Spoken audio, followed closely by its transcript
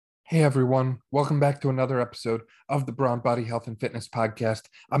Hey everyone, welcome back to another episode of the Brown Body Health and Fitness Podcast.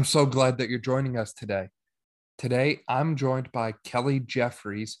 I'm so glad that you're joining us today. Today, I'm joined by Kelly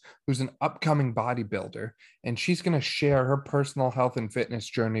Jeffries, who's an upcoming bodybuilder, and she's going to share her personal health and fitness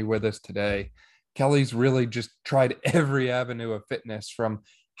journey with us today. Kelly's really just tried every avenue of fitness from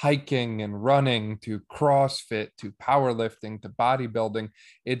hiking and running to CrossFit to powerlifting to bodybuilding.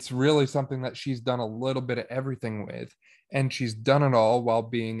 It's really something that she's done a little bit of everything with, and she's done it all while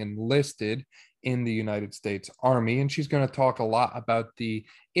being enlisted in the United States Army. And she's going to talk a lot about the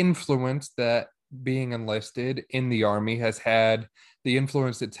influence that being enlisted in the Army has had, the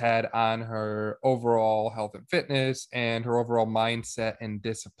influence it's had on her overall health and fitness and her overall mindset and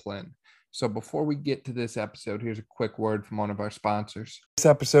discipline. So before we get to this episode, here's a quick word from one of our sponsors. This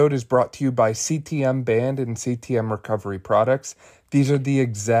episode is brought to you by CTM Band and CTM Recovery Products. These are the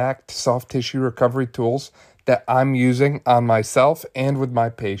exact soft tissue recovery tools that I'm using on myself and with my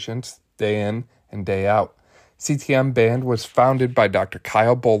patients day in and day out. CTM Band was founded by Dr.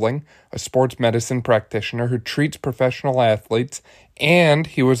 Kyle Bowling, a sports medicine practitioner who treats professional athletes, and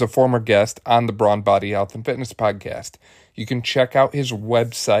he was a former guest on the Brawn Body Health and Fitness Podcast. You can check out his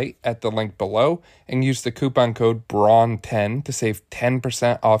website at the link below and use the coupon code BRAWN10 to save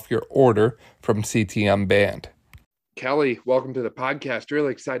 10% off your order from CTM Band. Kelly, welcome to the podcast.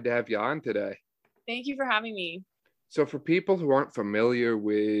 Really excited to have you on today. Thank you for having me. So for people who aren't familiar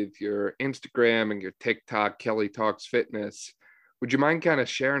with your Instagram and your TikTok, Kelly Talks Fitness, would you mind kind of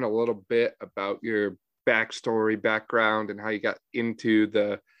sharing a little bit about your backstory, background, and how you got into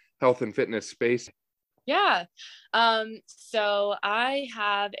the health and fitness space? Yeah. So I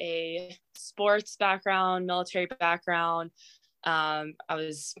have a sports background, military background. I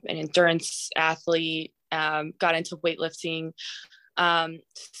was an endurance athlete, got into weightlifting.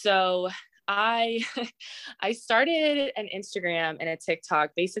 So I I started an Instagram and a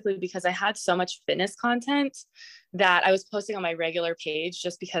TikTok basically because I had so much fitness content that I was posting on my regular page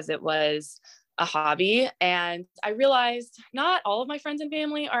just because it was a hobby. And I realized not all of my friends and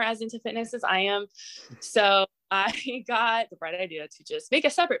family are as into fitness as I am. So I got the bright idea to just make a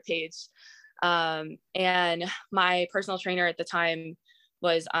separate page. And my personal trainer at the time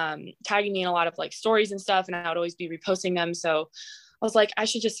was tagging me in a lot of like stories and stuff, and I would always be reposting them. So I was like, I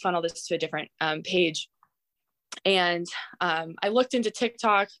should just funnel this to a different page. And I looked into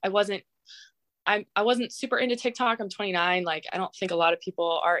TikTok. I wasn't super into TikTok. I'm 29. Like, I don't think a lot of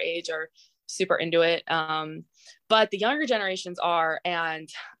people our age are super into it. But the younger generations are. And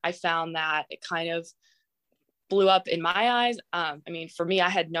I found that it kind of blew up in my eyes. I mean, for me, I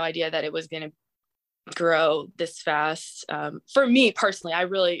had no idea that it was going to grow this fast. For me personally, I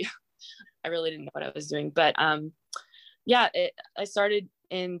really didn't know what I was doing. But yeah, I started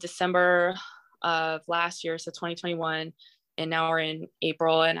in December of last year, so 2021, and now we're in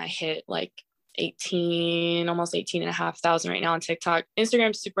April, and I hit like 18, almost 18,500 right now on TikTok.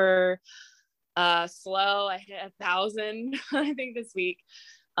 Instagram's super slow. I hit 1,000, I think, this week.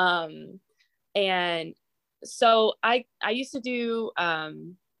 And so I used to do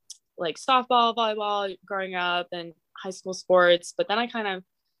like softball, volleyball growing up and high school sports, but then I kind of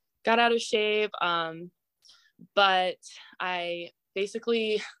got out of shape. But I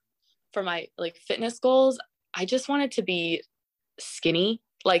basically, for my like fitness goals, I just wanted to be skinny.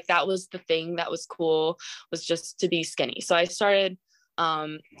 Like that was the thing that was cool, was just to be skinny. So I started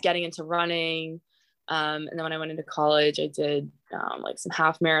getting into running. And then when I went into college, I did like some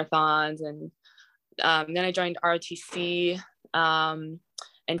half marathons, and then I joined ROTC and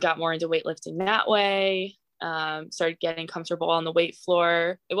got more into weightlifting that way. Started getting comfortable on the weight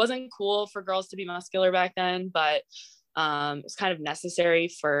floor. It wasn't cool for girls to be muscular back then, but it was kind of necessary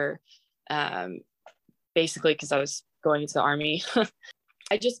for basically because I was going into the Army.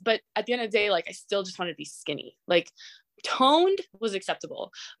 But at the end of the day, like I still just wanted to be skinny. Like toned was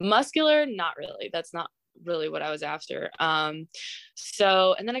acceptable. Muscular, not really. That's not really what I was after.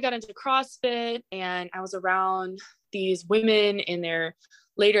 So, and then I got into CrossFit, and I was around these women in their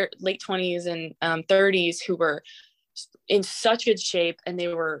late 20s and 30s who were in such good shape, and they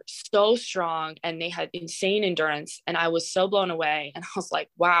were so strong, and they had insane endurance, and I was so blown away, and I was like,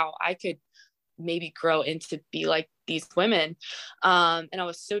 wow, I could maybe grow into be like these women. And I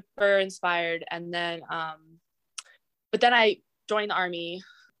was super inspired. And then but then I joined the Army,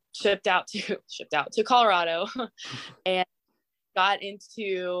 shipped out to Colorado and got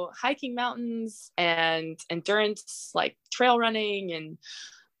into hiking mountains and endurance, like trail running,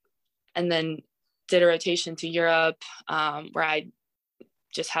 and then did a rotation to Europe, where I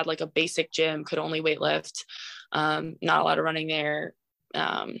just had like a basic gym, could only weight lift, not a lot of running there.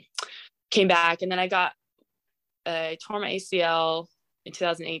 Came back, and then I tore my ACL in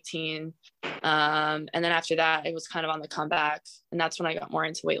 2018. And then after that, it was kind of on the comeback. And that's when I got more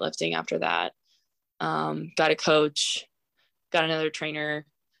into weightlifting after that. Got a coach, got another trainer,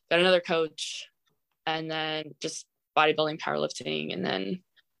 got another coach, and then just bodybuilding, powerlifting, and then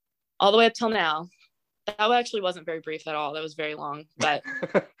all the way up till now. That actually wasn't very brief at all. That was very long, but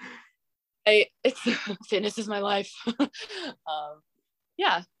fitness is my life.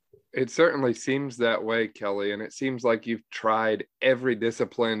 Yeah. It certainly seems that way, Kelly. And it seems like you've tried every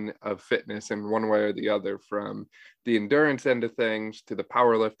discipline of fitness in one way or the other, from the endurance end of things to the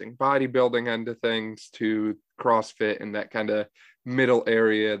powerlifting, bodybuilding end of things to CrossFit and that kind of middle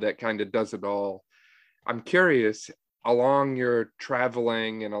area that kind of does it all. I'm curious, along your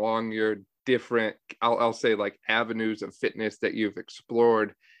traveling and along your different, I'll say like avenues of fitness that you've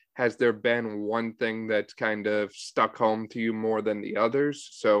explored, has there been one thing that's kind of stuck home to you more than the others?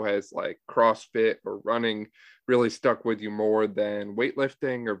 So has like CrossFit or running really stuck with you more than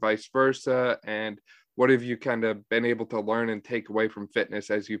weightlifting or vice versa? And what have you kind of been able to learn and take away from fitness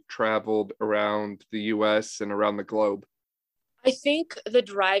as you've traveled around the US and around the globe? I think the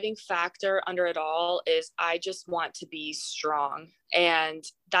driving factor under it all is I just want to be strong. And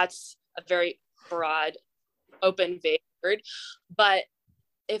that's a very broad, open, vague word. But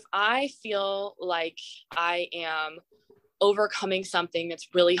if I feel like I am overcoming something that's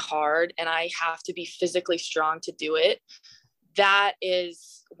really hard and I have to be physically strong to do it, that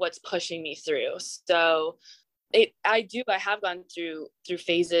is what's pushing me through. So I have gone through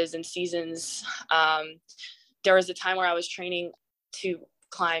phases and seasons. There was a time where I was training to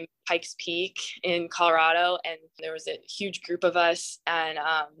climb Pikes Peak in Colorado, and there was a huge group of us, and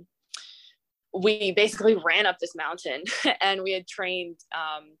we basically ran up this mountain and we had trained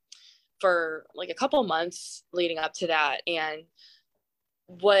for like a couple months leading up to that. And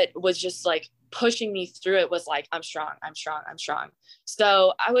what was just like pushing me through it was like, I'm strong.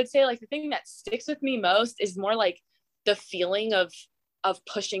 So I would say like the thing that sticks with me most is more like the feeling of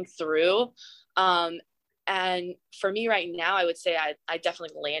pushing through. And for me right now, I would say I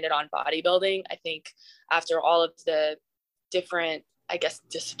definitely landed on bodybuilding. I think after all of the different, I guess,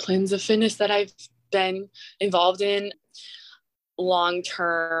 disciplines of fitness that I've been involved in long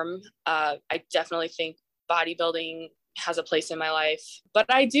term, I definitely think bodybuilding has a place in my life. But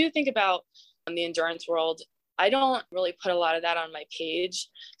I do think about the endurance world. I don't really put a lot of that on my page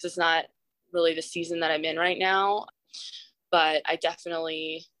because it's not really the season that I'm in right now. But I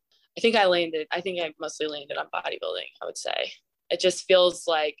think I mostly landed on bodybuilding, I would say. It just feels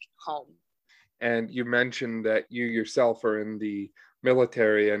like home. And you mentioned that you yourself are in the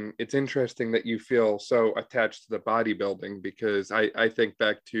military, and it's interesting that you feel so attached to the bodybuilding, because I think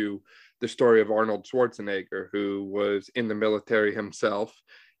back to the story of Arnold Schwarzenegger, who was in the military himself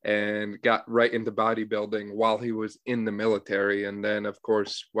and got right into bodybuilding while he was in the military, and then of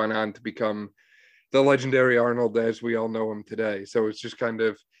course went on to become the legendary Arnold as we all know him today. So it's just kind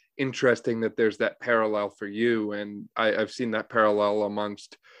of interesting that there's that parallel for you, and I've seen that parallel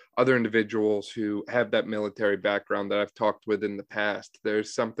amongst other individuals who have that military background that I've talked with in the past.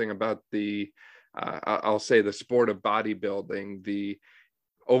 There's something about I'll say the sport of bodybuilding, the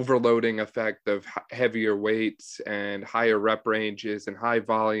overloading effect of heavier weights and higher rep ranges and high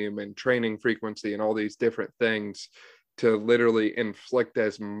volume and training frequency and all these different things to literally inflict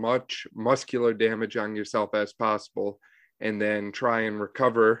as much muscular damage on yourself as possible and then try and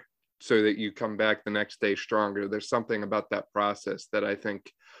recover so that you come back the next day stronger. There's something about that process that I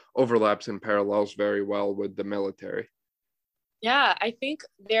think overlaps and parallels very well with the military. Yeah, I think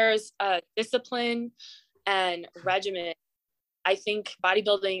there's a discipline and regimen. I think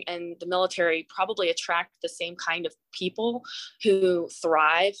bodybuilding and the military probably attract the same kind of people who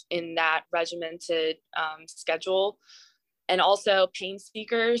thrive in that regimented schedule, and also pain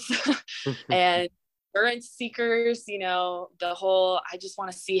seekers and endurance seekers, the whole, I just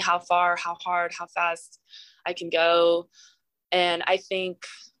want to see how far, how hard, how fast I can go. And I think,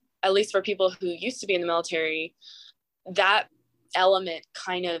 at least for people who used to be in the military, that element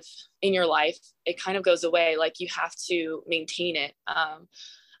kind of in your life, it kind of goes away. Like you have to maintain it.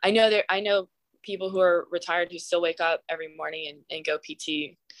 I know people who are retired who still wake up every morning and go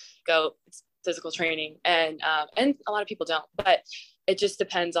PT, go physical training, and a lot of people don't, but it just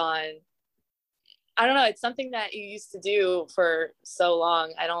depends on, I don't know. It's something that you used to do for so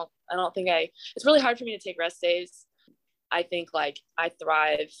long. I don't think it's really hard for me to take rest days. I think like I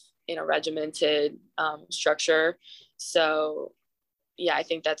thrive in a regimented structure. So yeah, I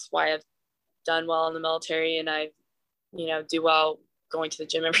think that's why I've done well in the military, and I, do well going to the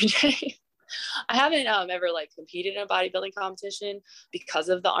gym every day. I haven't ever like competed in a bodybuilding competition because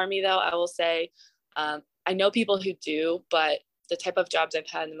of the Army, though. I will say, I know people who do, but the type of jobs I've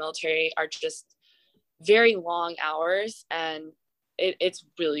had in the military are just very long hours, and it's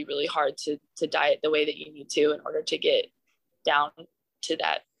really, really hard to diet the way that you need to in order to get down to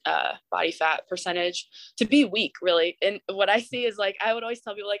that body fat percentage, to be weak, really. And what I see is, like, I would always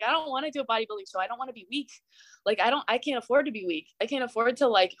tell people, like, I don't want to do a bodybuilding show. I don't want to be weak. Like, I can't afford to be weak. I can't afford to,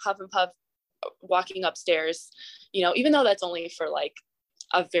 like, huff and puff walking upstairs, you know, even though that's only for like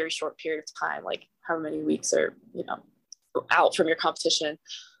a very short period of time, like however many weeks are, you know, out from your competition.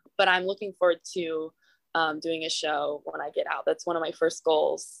 But I'm looking forward to doing a show when I get out. That's one of my first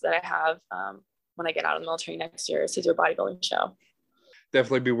goals that I have when I get out of the military next year, is to do a bodybuilding show.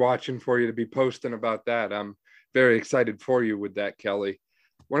 Definitely be watching for you to be posting about that. I'm very excited for you with that, Kelly.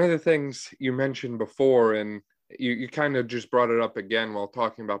 One of the things you mentioned before, and you kind of just brought it up again while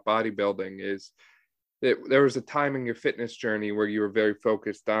talking about bodybuilding, is that there was a time in your fitness journey where you were very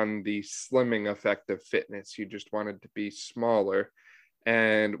focused on the slimming effect of fitness. You just wanted to be smaller.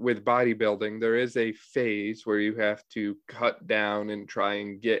 And with bodybuilding, there is a phase where you have to cut down and try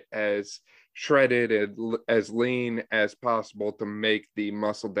and get as shredded and as lean as possible to make the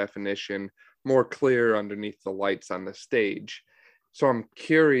muscle definition more clear underneath the lights on the stage. So I'm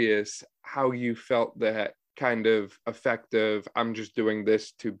curious how you felt that kind of effective, I'm just doing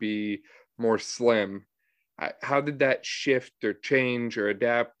this to be more slim. How did that shift or change or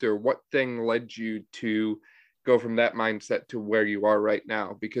adapt, or what thing led you to go from that mindset to where you are right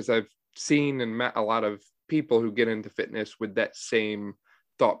now? Because I've seen and met a lot of people who get into fitness with that same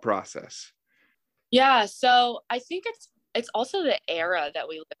thought process. Yeah, so I think it's also the era that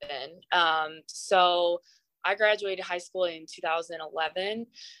we live in. So I graduated high school in 2011,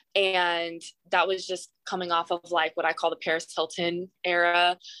 and that was just coming off of like what I call the Paris Hilton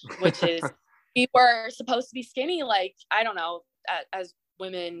era, which is we were supposed to be skinny. Like, I don't know, as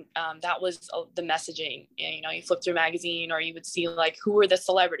women, that was the messaging. You know, you flip through a magazine or you would see like, who were the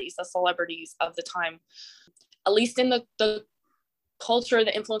celebrities of the time, at least in the culture,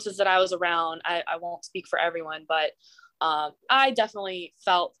 the influences that I was around. I won't speak for everyone, but I definitely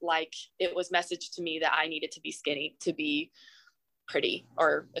felt like it was messaged to me that I needed to be skinny to be pretty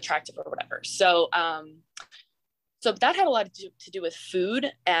or attractive or whatever. So that had a lot to do with food,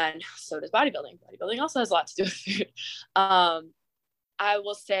 and so does bodybuilding. Bodybuilding also has a lot to do with food. I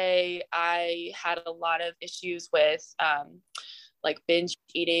will say I had a lot of issues with like binge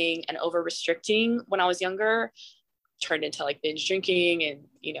eating and over restricting when I was younger, turned into like binge drinking, and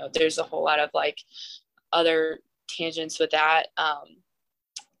you know, there's a whole lot of like other tangents with that,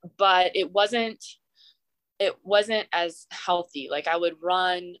 but it wasn't as healthy. Like, I would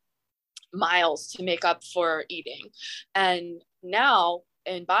run miles to make up for eating, and now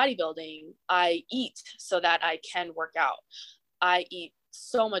in bodybuilding I eat so that I can work out. I eat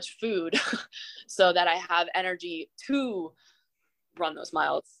so much food so that I have energy to run those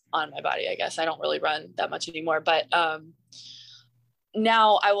miles on my body. I guess I don't really run that much anymore, but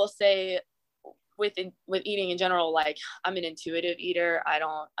now I will say with eating in general, like, I'm an intuitive eater. I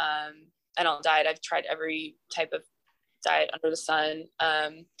don't diet. I've tried every type of diet under the sun.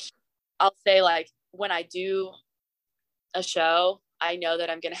 I'll say, like, when I do a show, I know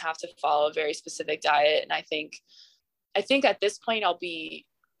that I'm going to have to follow a very specific diet. And I think at this point I'll be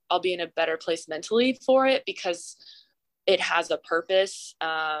in a better place mentally for it, because it has a purpose.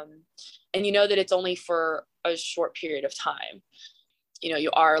 And you know that it's only for a short period of time. You know,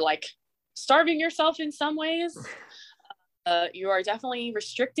 you are like starving yourself in some ways. You are definitely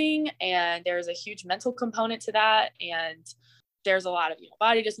restricting, and there's a huge mental component to that. And there's a lot of, you know,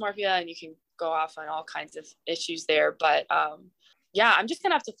 body dysmorphia, and you can go off on all kinds of issues there. But yeah, I'm just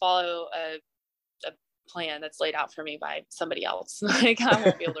gonna have to follow a plan that's laid out for me by somebody else. Like, I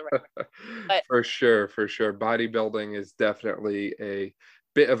won't be able to write it. But For sure. Bodybuilding is definitely a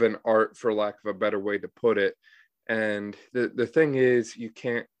bit of an art, for lack of a better way to put it. And the thing is, you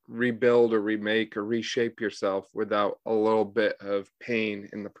can't rebuild or remake or reshape yourself without a little bit of pain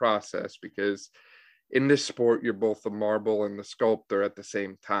in the process, because in this sport, you're both the marble and the sculptor at the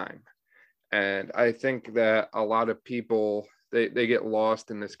same time. And I think that a lot of people, they get lost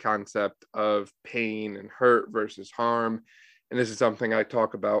in this concept of pain and hurt versus harm. And this is something I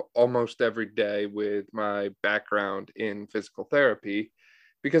talk about almost every day with my background in physical therapy,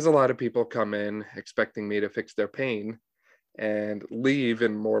 because a lot of people come in expecting me to fix their pain and leave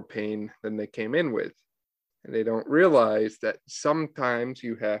in more pain than they came in with. And they don't realize that sometimes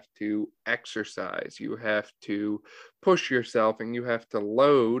you have to exercise, you have to push yourself, and you have to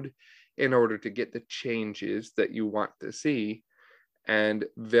load in order to get the changes that you want to see. And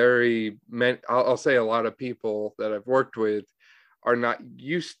I'll say a lot of people that I've worked with are not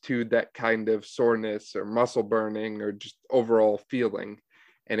used to that kind of soreness or muscle burning or just overall feeling,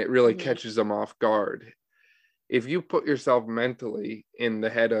 and it really catches them off guard. If you put yourself mentally in the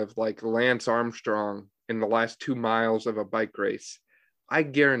head of like Lance Armstrong in the last 2 miles of a bike race, I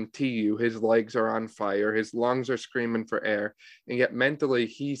guarantee you his legs are on fire, his lungs are screaming for air, and yet mentally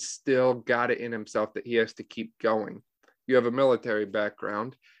he's still got it in himself that he has to keep going. You have a military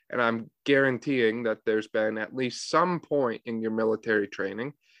background, and I'm guaranteeing that there's been at least some point in your military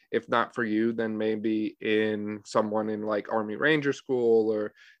training, if not for you, then maybe in someone in like Army Ranger School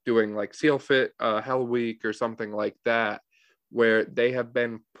or doing like SEAL Fit Hell Week or something like that, where they have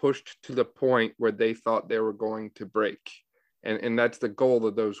been pushed to the point where they thought they were going to break. And that's the goal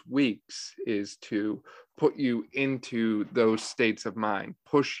of those weeks, is to put you into those states of mind,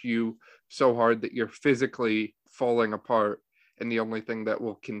 push you so hard that you're physically falling apart. And the only thing that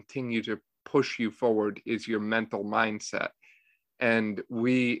will continue to push you forward is your mental mindset. And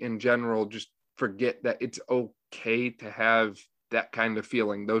we in general just forget that it's okay to have that kind of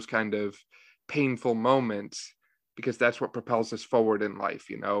feeling, those kind of painful moments, because that's what propels us forward in life.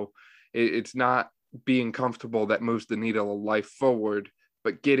 You know, it's not being comfortable that moves the needle of life forward,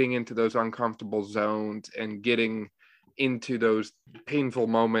 but getting into those uncomfortable zones and getting into those painful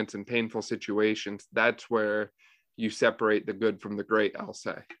moments and painful situations, that's where you separate the good from the great, I'll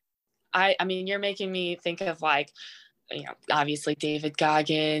say. I mean, you're making me think of like, you know, obviously David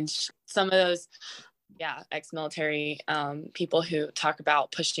Goggins, some of those, ex-military people who talk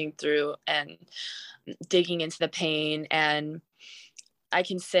about pushing through and digging into the pain. And I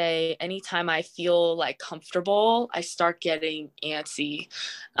can say anytime I feel like comfortable, I start getting antsy.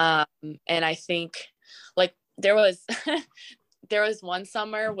 And I think like there was one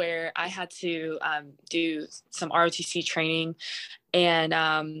summer where I had to do some ROTC training,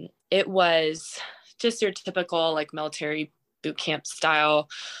 and it was just your typical like military boot camp style,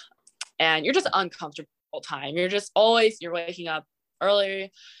 and you're just uncomfortable all the time. You're waking up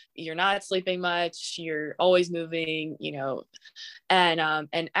early, you're not sleeping much, you're always moving, you know. And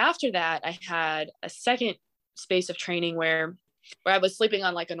after that, I had a second space of training where I was sleeping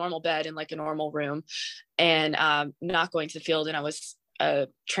on like a normal bed in like a normal room, and not going to the field. And I was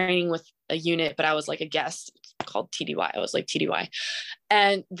training with a unit, but I was like a guest called TDY. I was like TDY.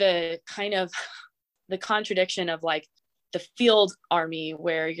 And the kind of the contradiction of like the field army,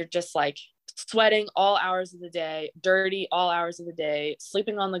 where you're just like sweating all hours of the day, dirty all hours of the day,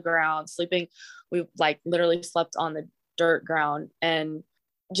 sleeping on the ground, we like literally slept on the dirt ground, and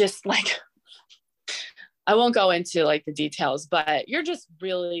just like, I won't go into like the details, but you're just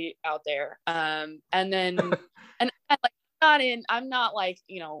really out there. And then, and like, I'm not like,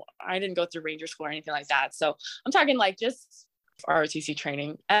 you know, I didn't go through Ranger School or anything like that. So I'm talking like just ROTC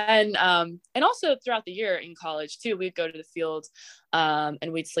training. And also throughout the year in college too, we'd go to the field,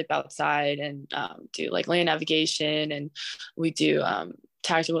 and we'd sleep outside and do like land navigation, and we do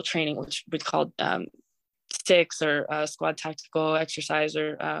tactical training, which we called sticks or squad tactical exercise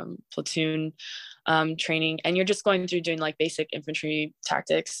or platoon training. And you're just going through doing like basic infantry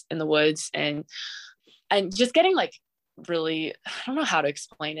tactics in the woods, and just getting like really, I don't know how to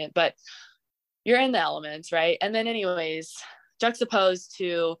explain it, but you're in the elements, right? And then anyways, juxtaposed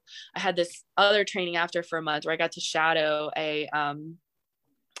to, I had this other training after for a month where I got to shadow a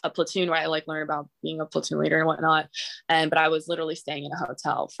platoon, where I like learn about being a platoon leader and whatnot. But I was literally staying in a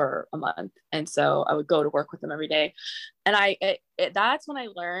hotel for a month. And so I would go to work with them every day. And that's when I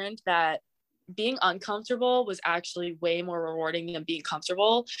learned that being uncomfortable was actually way more rewarding than being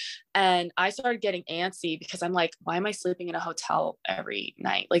comfortable. And I started getting antsy because I'm like, why am I sleeping in a hotel every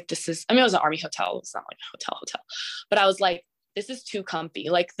night? Like, it was an army hotel. It's not like a hotel, but I was like, this is too comfy.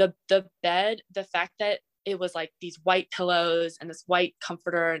 Like the bed, the fact that it was like these white pillows and this white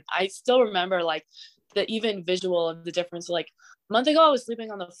comforter. And I still remember like the even visual of the difference. Like a month ago, I was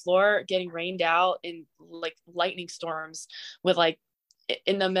sleeping on the floor, getting rained out in like lightning storms with like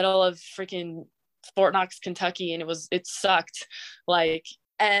in the middle of freaking Fort Knox, Kentucky. And it sucked. Like,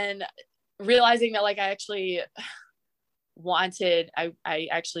 and realizing that like I actually I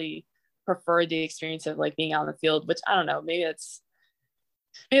actually preferred the experience of like being out in the field, which I don't know, maybe that's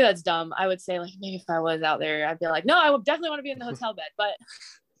dumb. I would say like, maybe if I was out there, I'd be like, no, I would definitely want to be in the hotel bed. But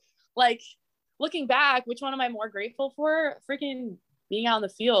like looking back, which one am I more grateful for? Freaking being out in the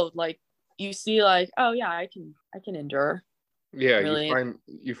field. Like you see like, oh yeah, I can endure. Yeah, really.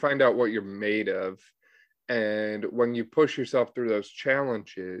 you find out what you're made of. And when you push yourself through those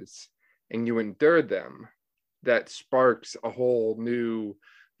challenges and you endure them, that sparks a whole new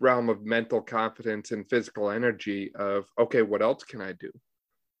realm of mental confidence and physical energy of, okay, what else can I do?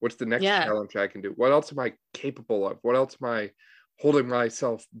 What's the next challenge I can do? What else am I capable of? What else am I holding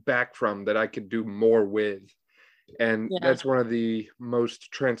myself back from, that I could do more with. And Yeah. that's one of the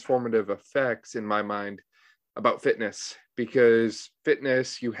most transformative effects in my mind about fitness, because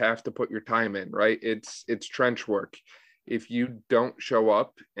fitness, you have to put your time in, right? It's trench work. If you don't show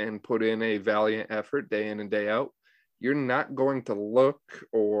up and put in a valiant effort day in and day out, you're not going to look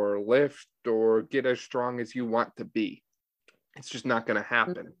or lift or get as strong as you want to be. It's just not going to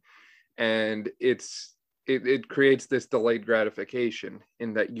happen. And it creates this delayed gratification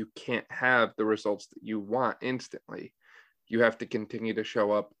in that you can't have the results that you want instantly. You have to continue to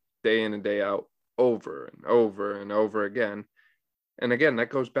show up day in and day out, over and over and over again. And again, that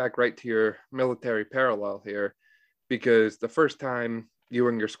goes back right to your military parallel here, because the first time you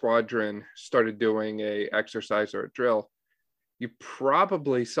and your squadron started doing a exercise or a drill, you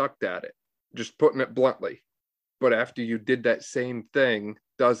probably sucked at it, just putting it bluntly. But after you did that same thing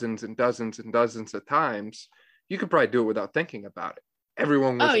dozens and dozens and dozens of times, you could probably do it without thinking about it.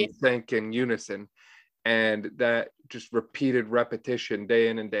 Everyone was in sync, in unison. And that just repeated repetition day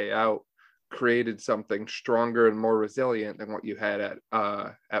in and day out created something stronger and more resilient than what you had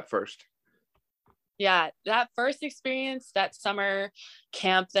at first. Yeah, that first experience, that summer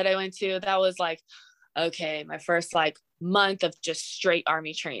camp that I went to, that was like, okay, my first like month of just straight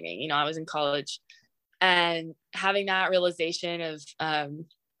Army training. You know, I was in college, and having that realization of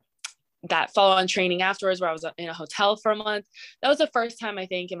that follow-on training afterwards, where I was in a hotel for a month, that was the first time I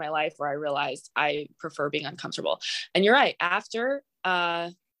think in my life where I realized I prefer being uncomfortable. And you're right, after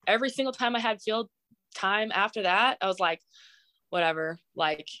every single time I had field time after that, I was like, whatever,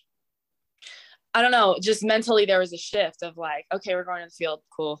 like, I don't know, just mentally there was a shift of like, okay, we're going to the field,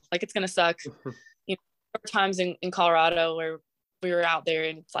 cool, like it's gonna suck. You know, there were times in Colorado where we were out there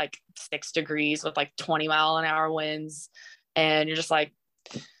and it's like 6 degrees with like 20-mile-an-hour winds, and you're just like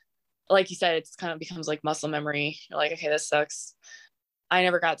you said, it's kind of becomes like muscle memory. You're like, okay, this sucks. I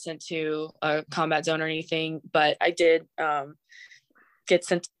never got sent to a combat zone or anything, but I did get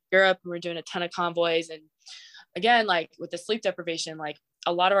sent to Europe, and we're doing a ton of convoys. And again, like with the sleep deprivation, like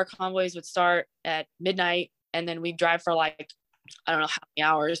a lot of our convoys would start at midnight, and then we'd drive for like, I don't know how many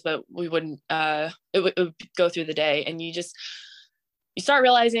hours, but we wouldn't, it would go through the day. And you start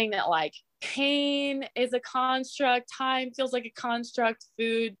realizing that like pain is a construct, time feels like a construct,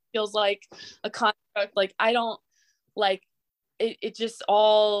 food feels like a construct. Like I don't like it just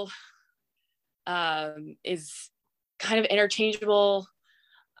all is kind of interchangeable.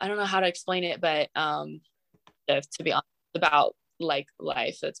 I don't know how to explain it, but to be honest about like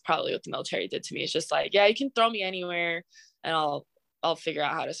life, that's probably what the military did to me. It's just like, yeah, you can throw me anywhere and I'll figure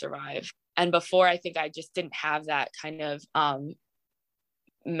out how to survive. And before, I think I just didn't have that kind of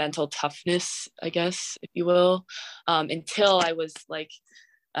mental toughness, I guess, if you will, until I was like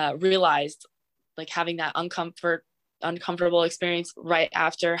realized like having that uncomfortable experience right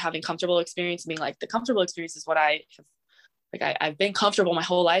after having comfortable experience, being like the comfortable experience is what I have, like I've been comfortable my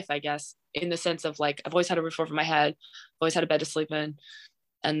whole life, I guess, in the sense of like I've always had a roof over my head, always had a bed to sleep in,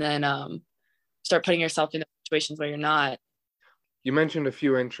 and then start putting yourself in situations where you're not. You mentioned a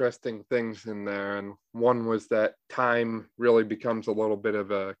few interesting things in there, and one was that time really becomes a little bit of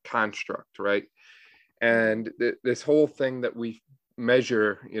a construct, right? And this whole thing that we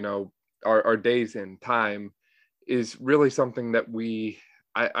measure, you know, our days in time is really something that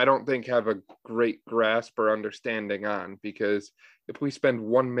I don't think have a great grasp or understanding on, because if we spend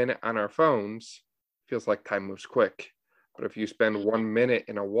 1 minute on our phones, it feels like time moves quick. But if you spend 1 minute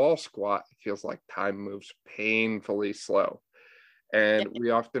in a wall squat, it feels like time moves painfully slow. And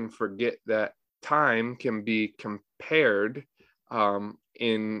we often forget that time can be compared I'll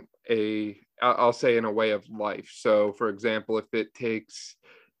say in a way of life. So for example, if it takes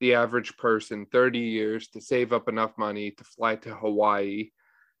the average person 30 years to save up enough money to fly to Hawaii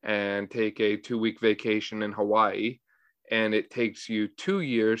and take a 2-week vacation in Hawaii, and it takes you 2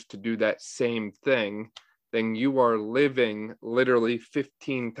 years to do that same thing, then you are living literally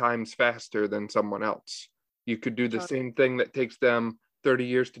 15 times faster than someone else. You could do the same thing that takes them 30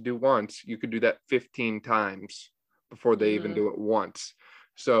 years to do once. You could do that 15 times before they even do it once.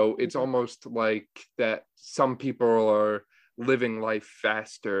 So it's almost like that some people are living life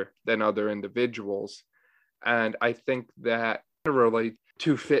faster than other individuals. And I think that relate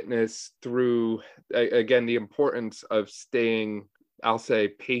to fitness through, again, the importance of staying, I'll say,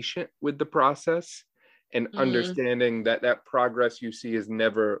 patient with the process, and understanding that that progress you see is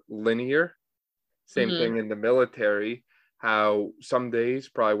never linear. Same thing in the military, how some days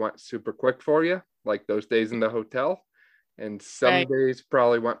probably went super quick for you, like those days in the hotel, and some days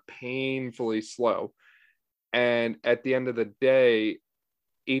probably went painfully slow. And at the end of the day,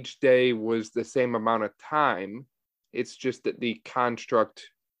 each day was the same amount of time, It's just that the construct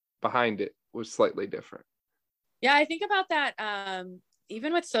behind it was slightly different. Yeah, I think about that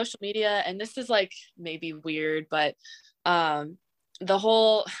even with social media, and this is like maybe weird, but the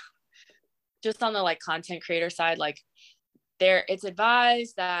whole, just on the like content creator side, like it's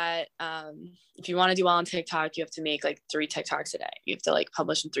advised that if you want to do well on TikTok, you have to make like 3 TikToks a day. You have to like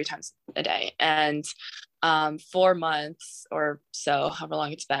publish them 3 times a day. And 4 months or so, however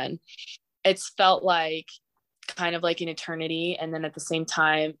long it's been, it's felt like kind of like an eternity. And then at the same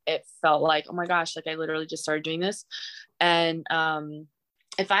time, it felt like, oh my gosh, like I literally just started doing this. And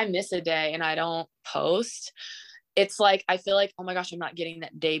if I miss a day and I don't post, it's like, I feel like, oh my gosh, I'm not getting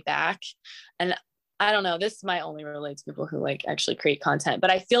that day back. And I don't know, this might only relate to people who like actually create content,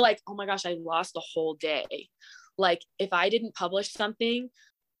 but I feel like, oh my gosh, I lost the whole day. Like if I didn't publish something,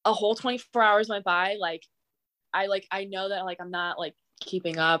 a whole 24 hours went by. Like I know that like I'm not like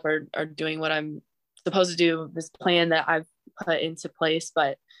keeping up or doing what I'm supposed to do, this plan that I've put into place.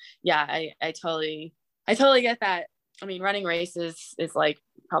 But yeah, I totally get that. I mean, running races is like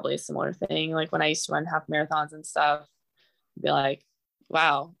probably a similar thing. Like when I used to run half marathons and stuff, I'd be like,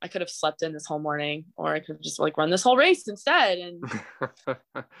 wow, I could have slept in this whole morning, or I could have just like run this whole race instead. And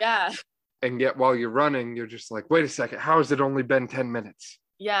yeah. And yet while you're running, you're just like, wait a second, how has it only been 10 minutes?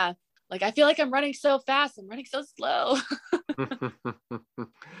 Yeah. Like, I feel like I'm running so fast. I'm running so slow.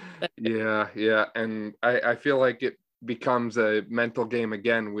 Yeah. And I feel like it becomes a mental game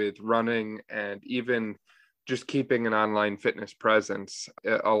again with running, and even just keeping an online fitness presence.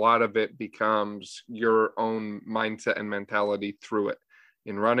 A lot of it becomes your own mindset and mentality through it.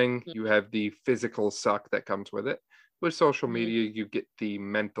 In running, you have the physical suck that comes with it. With social media, you get the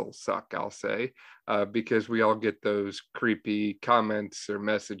mental suck, I'll say, because we all get those creepy comments or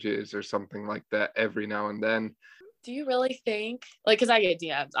messages or something like that every now and then. Do you really think, like, because I get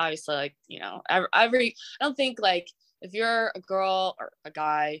DMs, obviously, like, you know, I don't think, like, if you're a girl or a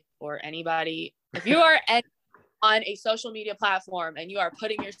guy or anybody, if you are on a social media platform and you are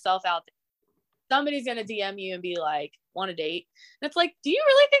putting yourself out there, somebody's going to DM you and be like, want to date? And it's like, do you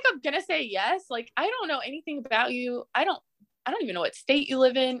really think I'm going to say yes? Like, I don't know anything about you. I don't even know what state you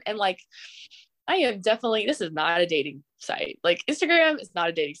live in. And like, I am definitely, this is not a dating site. Like Instagram is not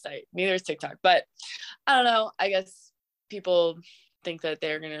a dating site. Neither is TikTok. But I don't know. I guess people think that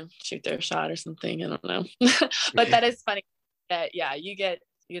they're going to shoot their shot or something. I don't know. But that is funny that, yeah, you get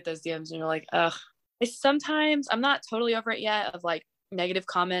those DMs and you're like, ugh. Sometimes I'm not totally over it yet of like negative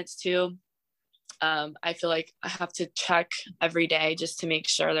comments too. I feel like I have to check every day just to make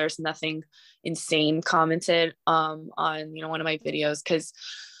sure there's nothing insane commented on, you know, one of my videos, because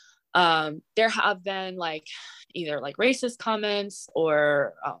there have been like either like racist comments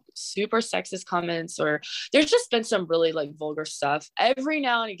or super sexist comments, or there's just been some really like vulgar stuff every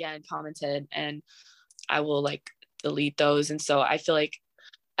now and again commented, and I will like delete those. And so I feel like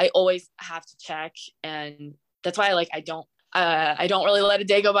I always have to check, and that's why I don't really let a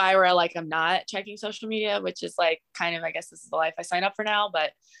day go by where I'm not checking social media, which is like kind of, I guess this is the life I signed up for now.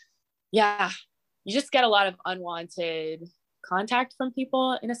 But yeah, you just get a lot of unwanted contact from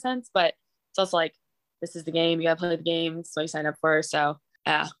people in a sense, but it's also like, this is the game, you gotta play the game, so you sign up for, so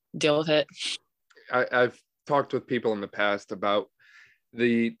yeah, deal with it. I've talked with people in the past about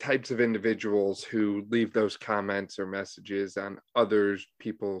the types of individuals who leave those comments or messages on others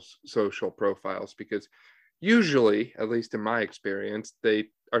people's social profiles, because usually, at least in my experience, they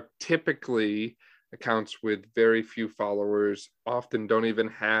are typically accounts with very few followers, often don't even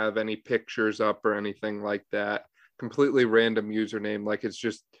have any pictures up or anything like that, completely random username, like it's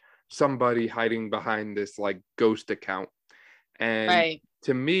just somebody hiding behind this like ghost account. And right.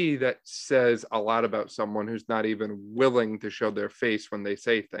 To me, that says a lot about someone who's not even willing to show their face when they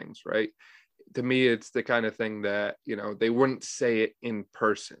say things, right? To me, it's the kind of thing that, you know, they wouldn't say it in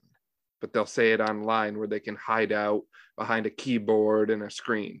person, but they'll say it online where they can hide out behind a keyboard and a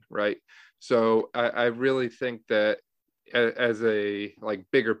screen, right? So I really think that as a like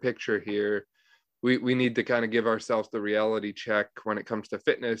bigger picture here, we need to kind of give ourselves the reality check when it comes to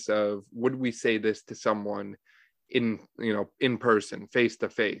fitness of, would we say this to someone in person, face to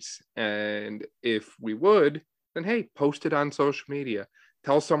face? And if we would, then hey, post it on social media,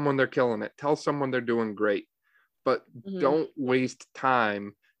 tell someone they're killing it, tell someone they're doing great, but don't waste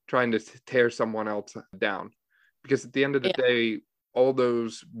time trying to tear someone else down, because at the end of the day, all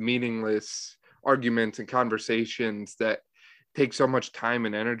those meaningless arguments and conversations that take so much time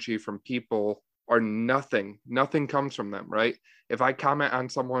and energy from people are nothing comes from them, right? If I comment on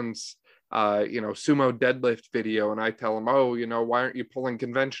someone's sumo deadlift video and I tell them, oh, you know, why aren't you pulling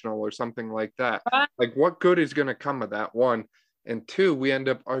conventional or something like that? Like, what good is going to come of that? One, And two, we end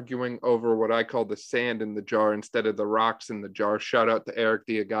up arguing over what I call the sand in the jar instead of the rocks in the jar. Shout out to Eric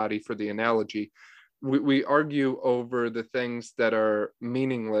Diagati for the analogy. We argue over the things that are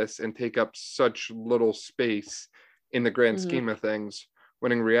meaningless and take up such little space in the grand scheme of things,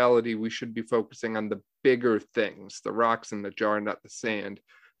 when in reality, we should be focusing on the bigger things, the rocks in the jar, not the sand.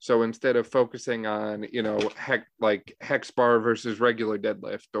 So instead of focusing on, hex bar versus regular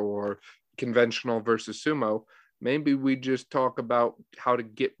deadlift or conventional versus sumo, maybe we just talk about how to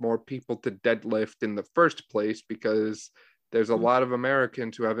get more people to deadlift in the first place, because there's a lot of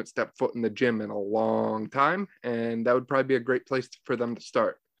Americans who haven't stepped foot in the gym in a long time, and that would probably be a great place for them to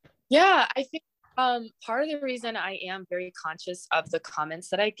start. Yeah, I think part of the reason I am very conscious of the comments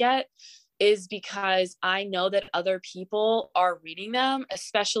that I get is because I know that other people are reading them,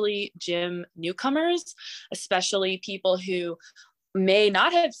 especially gym newcomers, especially people who may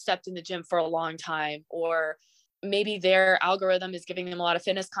not have stepped in the gym for a long time, or maybe their algorithm is giving them a lot of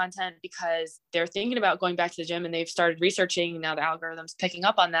fitness content because they're thinking about going back to the gym and they've started researching. Now the algorithm's picking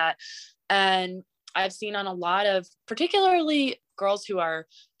up on that. And I've seen on a lot of, particularly girls who are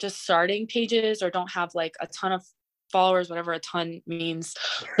just starting pages or don't have like a ton of followers, whatever a ton means,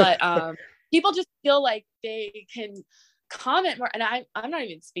 but people just feel like they can comment more. And I'm not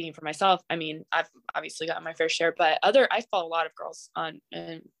even speaking for myself. I mean, I've obviously gotten my fair share, but I follow a lot of girls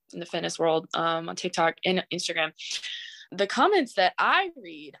in the fitness world, on TikTok and Instagram. The comments that I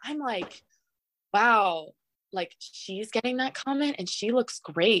read, I'm like, wow, like she's getting that comment and she looks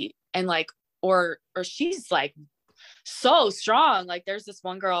great. And like, or she's like so strong. Like there's this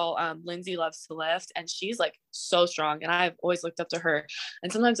one girl, Lindsay loves to lift, and she's like so strong. And I've always looked up to her.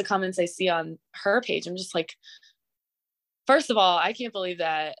 And sometimes the comments I see on her page, I'm just like, first of all, I can't believe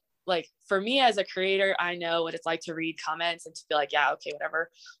that. Like for me as a creator, I know what it's like to read comments and to be like, yeah, okay, whatever,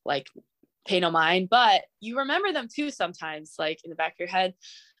 like pay no mind. But you remember them too sometimes, like in the back of your head.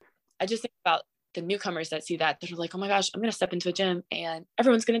 I just think about the newcomers that see that are like, oh my gosh, I'm going to step into a gym and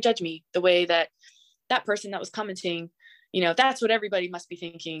everyone's going to judge me the way that that person that was commenting, that's what everybody must be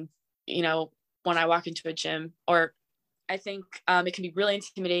thinking, when I walk into a gym. Or I think it can be really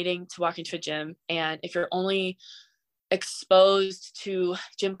intimidating to walk into a gym. And if you're only exposed to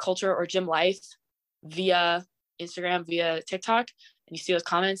gym culture or gym life via Instagram, via TikTok, and you see those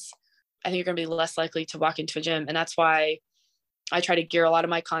comments, I think you're going to be less likely to walk into a gym. And that's why I try to gear a lot of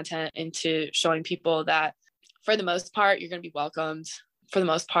my content into showing people that for the most part, you're going to be welcomed. For the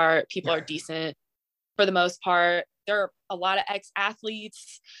most part, people are decent. For the most part, there are a lot of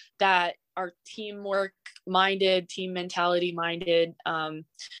ex-athletes that are teamwork minded, team mentality minded. A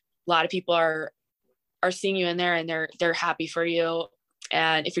lot of people are seeing you in there and they're happy for you.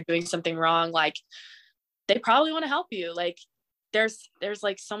 And if you're doing something wrong, like they probably want to help you. Like there's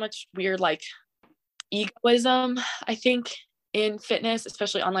like so much weird, like egoism, I think, in fitness,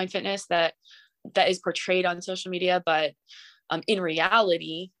 especially online fitness, that is portrayed on social media. But in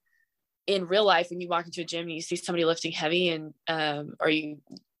reality, in real life, when you walk into a gym and you see somebody lifting heavy and or you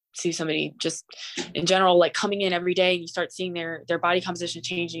see somebody just in general, like coming in every day, and you start seeing their body composition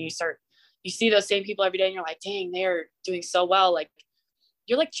change, and you see those same people every day and you're like, dang, they're doing so well. Like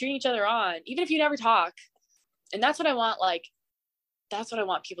you're like cheering each other on, even if you never talk. And that's what I want. Like, that's what I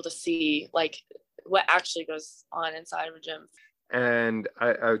want people to see, like what actually goes on inside of a gym. And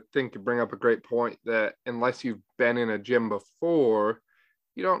I think you bring up a great point that unless you've been in a gym before,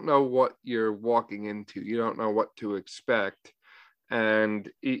 you don't know what you're walking into. You don't know what to expect. And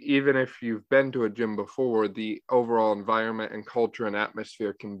even if you've been to a gym before, the overall environment and culture and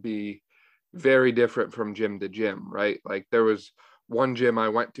atmosphere can be very different from gym to gym, right? Like there was one gym I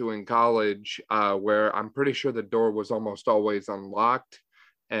went to in college where I'm pretty sure the door was almost always unlocked.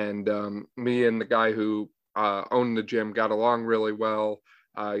 And me and the guy who owned the gym got along really well.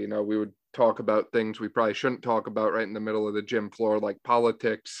 We would talk about things we probably shouldn't talk about right in the middle of the gym floor, like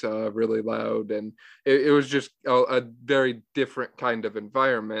politics, really loud. And it was just a very different kind of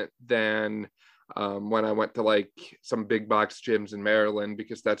environment than when I went to like some big box gyms in Maryland,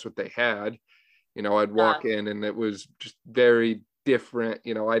 because that's what they had. I'd walk in and it was just very different.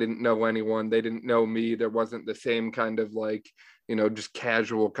 I didn't know anyone. They didn't know me. There wasn't the same kind of like, just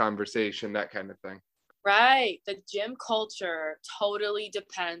casual conversation, that kind of thing. Right. The gym culture totally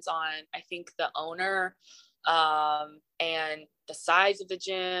depends on, I think, the owner and the size of the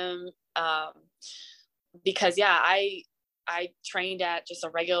gym. Because I trained at just a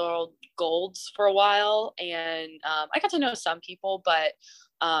regular old Gold's for a while, and I got to know some people, but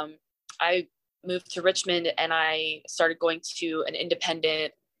I moved to Richmond and I started going to an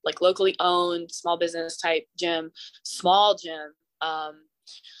independent, like locally owned small business type gym, small gym.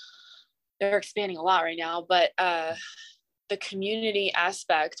 They're expanding a lot right now, but the community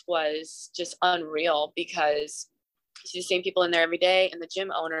aspect was just unreal, because you see the same people in there every day, and the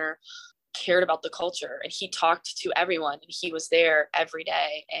gym owner cared about the culture, and he talked to everyone, and he was there every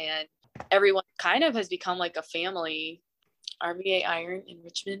day, and everyone kind of has become like a family. RVA Iron in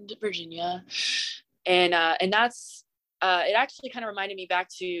Richmond, Virginia. And that's, it actually kind of reminded me back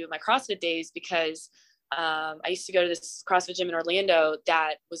to my CrossFit days, because I used to go to this CrossFit gym in Orlando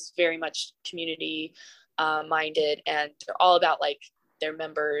that was very much community minded, and they're all about like their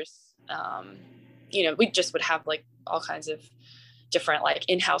members. We just would have like all kinds of different like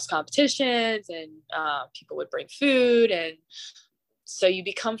in-house competitions, and people would bring food, and so you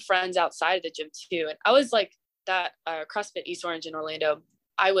become friends outside of the gym too. And I was like that CrossFit East Orange in Orlando,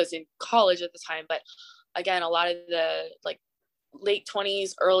 I was in college at the time, but again, a lot of the like late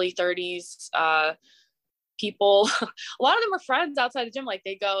 20s, early 30s people, a lot of them were friends outside the gym. Like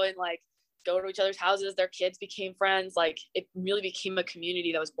they go and like go to each other's houses, their kids became friends. Like it really became a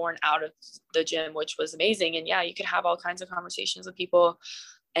community that was born out of the gym, which was amazing. And yeah, you could have all kinds of conversations with people,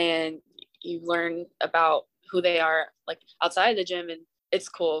 and you learn about who they are like outside the gym, and it's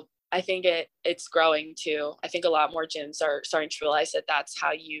cool. I think it's growing too. I think a lot more gyms are starting to realize that that's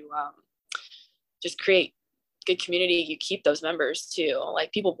how you just create good community. You keep those members too.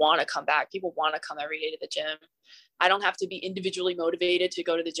 Like people want to come back. People want to come every day to the gym. I don't have to be individually motivated to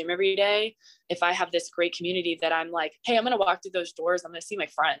go to the gym every day. If I have this great community that I'm like, hey, I'm going to walk through those doors, I'm going to see my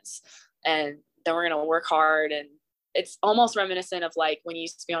friends, and then we're going to work hard. And it's almost reminiscent of like when you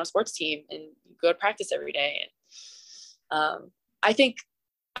used to be on a sports team and you go to practice every day. And I think,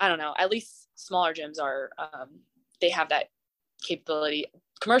 I don't know, at least smaller gyms are, they have that capability.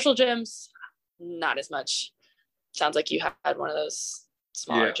 Commercial gyms, not as much. Sounds like you had one of those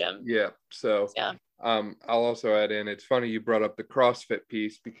smaller gyms. Yeah. So yeah. I'll also add in, it's funny you brought up the CrossFit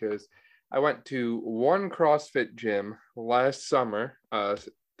piece, because I went to one CrossFit gym last summer. I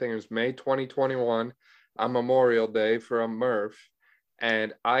think it was May 2021 on Memorial Day for a Murph.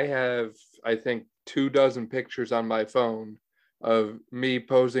 And I have, I think, 24 pictures on my phone of me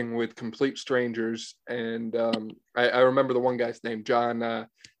posing with complete strangers. And I remember the one guy's name, John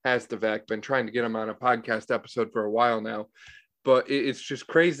Hastovac. Been trying to get him on a podcast episode for a while now. But it's just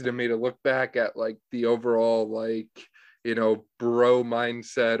crazy to me to look back at like the overall, like, bro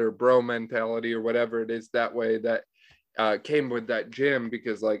mindset or bro mentality or whatever it is that way that came with that gym,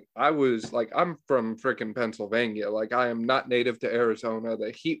 because like I was like, I'm from freaking Pennsylvania. Like I am not native to Arizona.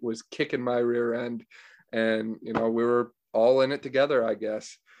 The heat was kicking my rear end, and we were all in it together, I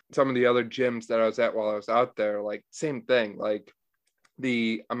guess. Some of the other gyms that I was at while I was out there, like same thing, like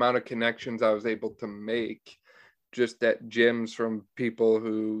the amount of connections I was able to make just at gyms from people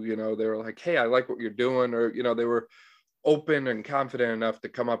who, they were like, hey, I like what you're doing, or, they were open and confident enough to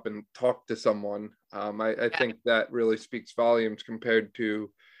come up and talk to someone. I think that really speaks volumes compared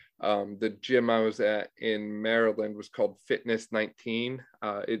to the gym I was at in Maryland was called Fitness 19.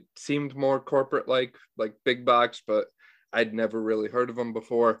 It seemed more corporate like big box, but I'd never really heard of them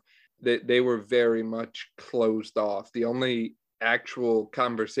before. They were very much closed off. The only actual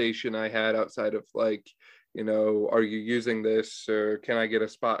conversation I had outside of like, are you using this, or can I get a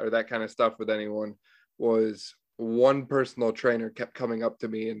spot, or that kind of stuff with anyone, was one personal trainer kept coming up to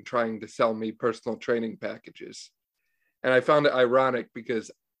me and trying to sell me personal training packages. And I found it ironic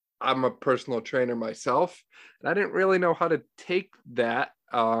because I'm a personal trainer myself, and I didn't really know how to take that.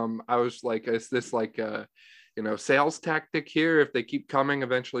 I was like, is this like a sales tactic here? If they keep coming,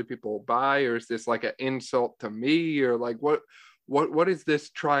 eventually people will buy, or is this like an insult to me, or like what is this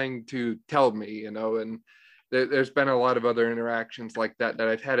trying to tell me? And there's been a lot of other interactions like that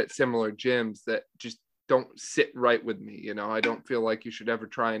I've had at similar gyms that just don't sit right with me. I don't feel like you should ever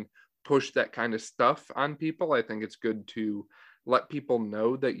try and push that kind of stuff on people. I think it's good to let people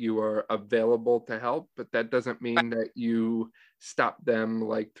know that you are available to help, but that doesn't mean that you stop them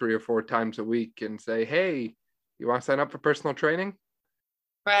like 3 or 4 times a week and say, hey, you want to sign up for personal training?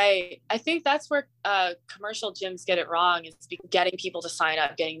 Right. I think that's where commercial gyms get it wrong, is getting people to sign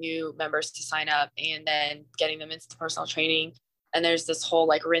up, getting new members to sign up, and then getting them into personal training. And there's this whole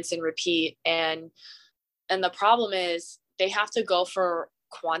like rinse and repeat. And the problem is they have to go for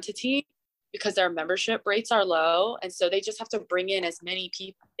quantity because their membership rates are low. And so they just have to bring in as many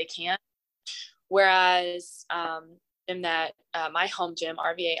people as they can. Whereas in that my home gym,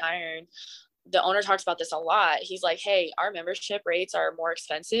 RVA Iron, the owner talks about this a lot. He's like, hey, our membership rates are more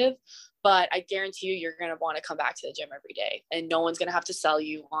expensive, but I guarantee you're going to want to come back to the gym every day, and no one's going to have to sell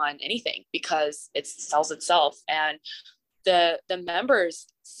you on anything because it sells itself. And the members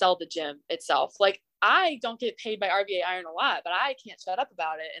sell the gym itself. Like I don't get paid by RVA Iron a lot, but I can't shut up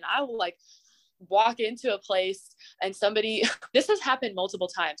about it. And I will like walk into a place and somebody, this has happened multiple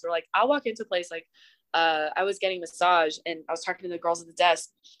times, where like I'll walk into a place, like I was getting massage and I was talking to the girls at the desk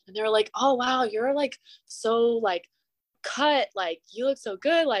and they were like, oh wow, you're like so like cut, like you look so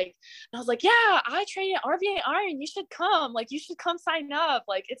good, like, and I was like, yeah, I train at RVA Iron, you should come, like you should come sign up,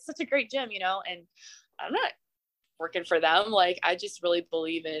 like it's such a great gym, you know. And I'm not working for them, like I just really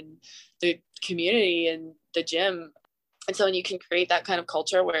believe in the community and the gym. And so when you can create that kind of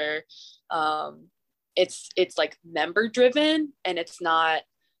culture where it's like member driven and it's not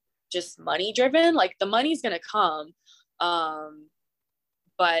just money driven, like the money's gonna come,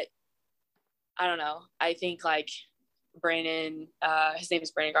 but I don't know, I think like Brandon, his name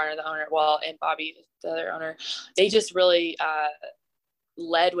is Brandon Garner, the owner, well, and Bobby, the other owner, they just really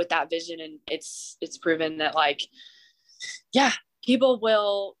led with that vision. And it's proven that like, yeah, people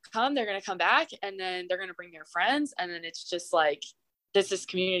will come, they're going to come back, and then they're going to bring their friends. And then it's just like, this is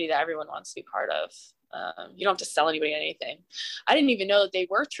community that everyone wants to be part of. You don't have to sell anybody anything. I didn't even know that they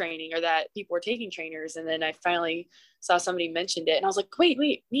were training or that people were taking trainers. And then I finally saw somebody mentioned it and I was like, wait,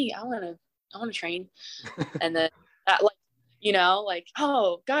 me, I want to train. And then that, like, you know, like,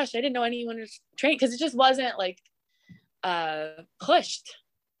 oh gosh, I didn't know anyone was trained, because it just wasn't like pushed.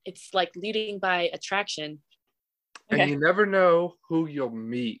 It's like leading by attraction. Okay. And you never know who you'll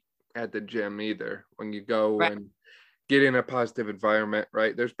meet at the gym either when you go right. And get in a positive environment,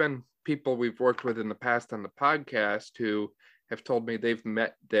 right? There's been people we've worked with in the past on the podcast who have told me they've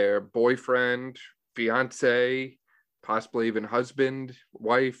met their boyfriend, fiance, possibly even husband,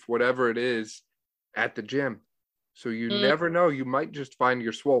 wife, whatever it is, at the gym. So you never know. You might just find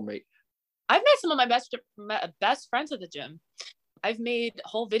your soulmate. I've met some of my best friends at the gym. I've made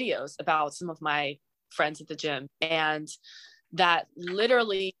whole videos about some of my friends at the gym, and that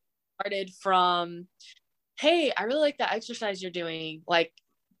literally started from, hey, I really like that exercise you're doing. Like,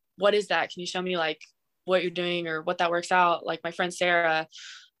 what is that? Can you show me like what you're doing or what that works out? Like my friend Sarah.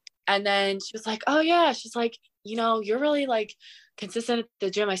 And then she was like, oh yeah. She's like, you know, you're really like consistent at the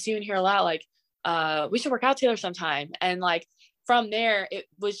gym. I see you in here a lot. Like, we should work out together sometime. And like from there, it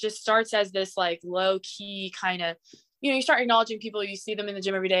was just starts as this like low key kind of, you know, you start acknowledging people, you see them in the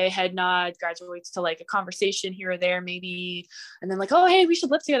gym every day, head nod, graduates to like a conversation here or there maybe, and then like, oh hey, we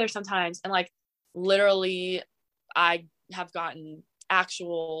should live together sometimes. And like literally I have gotten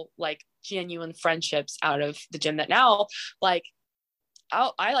actual like genuine friendships out of the gym that now like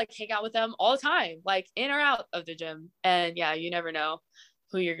I like hang out with them all the time, like in or out of the gym. And yeah, you never know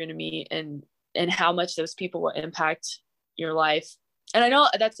who you're going to meet and how much those people will impact your life. And I know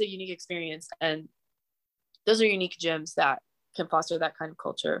that's a unique experience, and those are unique gyms that can foster that kind of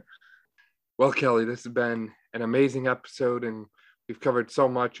culture. Well, Kelly, this has been an amazing episode, and we've covered so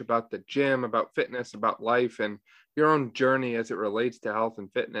much about the gym, about fitness, about life, and your own journey as it relates to health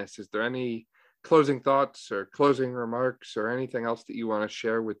and fitness. Is there any closing thoughts or closing remarks or anything else that you want to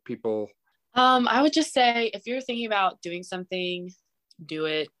share with people? I would just say, if you're thinking about doing something, do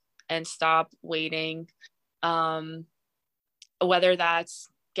it and stop waiting. Whether that's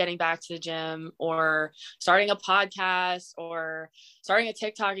getting back to the gym or starting a podcast or starting a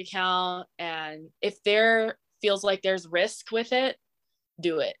TikTok account. And if there feels like there's risk with it,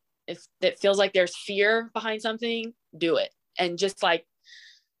 do it. If it feels like there's fear behind something, do it. And just like,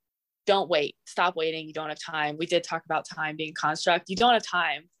 don't wait. Stop waiting. You don't have time. We did talk about time being a construct. You don't have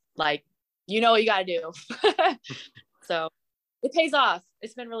time. Like, you know what you got to do. So it pays off.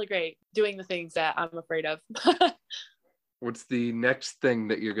 It's been really great doing the things that I'm afraid of. What's the next thing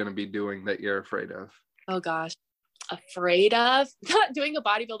that you're going to be doing that you're afraid of? Oh gosh, afraid of doing a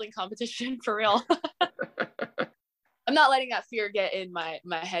bodybuilding competition for real. I'm not letting that fear get in my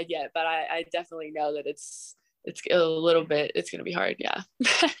head yet, but I definitely know that it's a little bit, it's going to be hard. Yeah.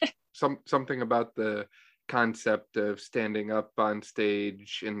 Something about the concept of standing up on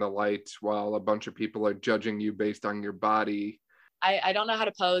stage in the lights while a bunch of people are judging you based on your body. I don't know how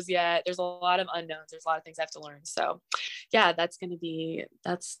to pose yet. There's a lot of unknowns. There's a lot of things I have to learn. So yeah, that's the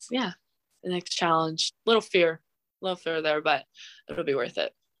next challenge. Little fear there, but it'll be worth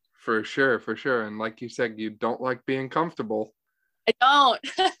it. For sure. And like you said, you don't like being comfortable. I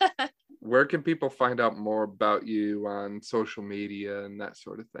don't. Where can people find out more about you on social media and that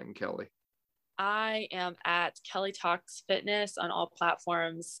sort of thing, Kelly? I am at Kelly Talks Fitness on all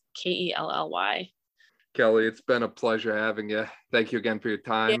platforms, KELLY. Kelly, it's been a pleasure having you. Thank you again for your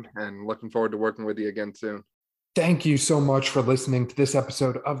time, and looking forward to working with you again soon. Thank you so much for listening to this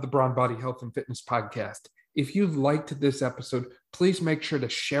episode of the Brawn Body Health and Fitness Podcast. If you liked this episode, please make sure to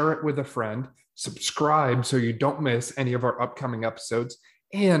share it with a friend, subscribe so you don't miss any of our upcoming episodes,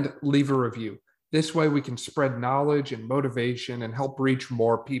 and leave a review. This way we can spread knowledge and motivation and help reach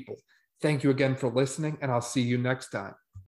more people. Thank you again for listening, and I'll see you next time.